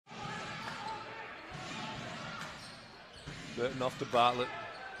Burton off to Bartlett.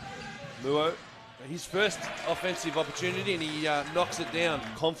 Muo, his first offensive opportunity, and he knocks it down.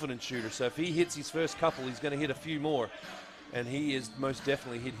 Confident shooter, so if he hits his first couple, he's going to hit a few more. And he is most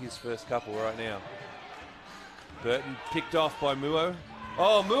definitely hit his first couple right now. Burton picked off by Muo.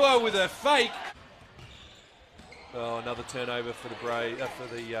 Oh, Muo with a fake. Oh, another turnover for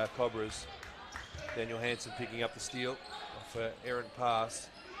the Cobras. Daniel Hansen picking up the steal off an errant pass.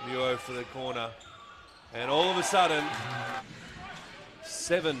 Muo for the corner. And all of a sudden,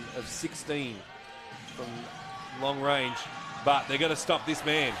 7 of 16 from long range. But they're going to stop this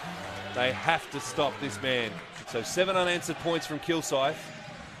man. They have to stop this man. So 7 unanswered points from Kilsyth.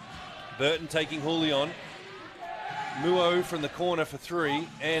 Burton taking Julian. Muo from the corner for 3.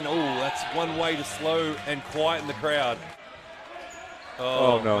 And, oh, that's one way to slow and quieten the crowd.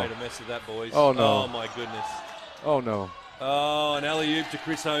 Oh, no. Made a mess of that, boys. Oh, no. Oh, my goodness. Oh, no. Oh, an alley-oop to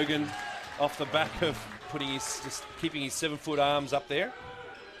Chris Hogan off the back of just keeping his 7-foot arms up there.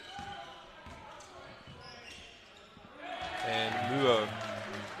 And Muo.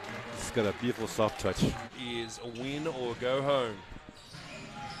 He's got a beautiful soft touch. Is a win or go home.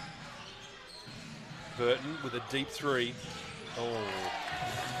 Burton with a deep 3. Oh,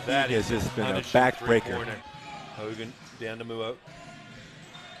 that has just been a backbreaker. Hogan down to Muo.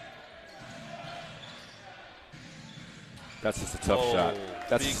 That's just a tough shot.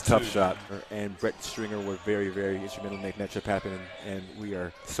 That's just a tough shot. And Brett Stringer was very, very instrumental in making that trip happen, and we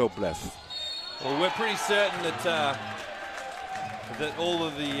are so blessed. Well, we're pretty certain that that all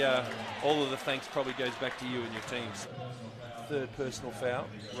of the thanks probably goes back to you and your teams. Third personal foul.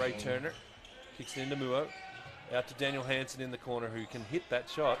 Ray Turner kicks it into Muo. Out to Daniel Hansen in the corner, who can hit that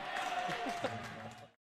shot.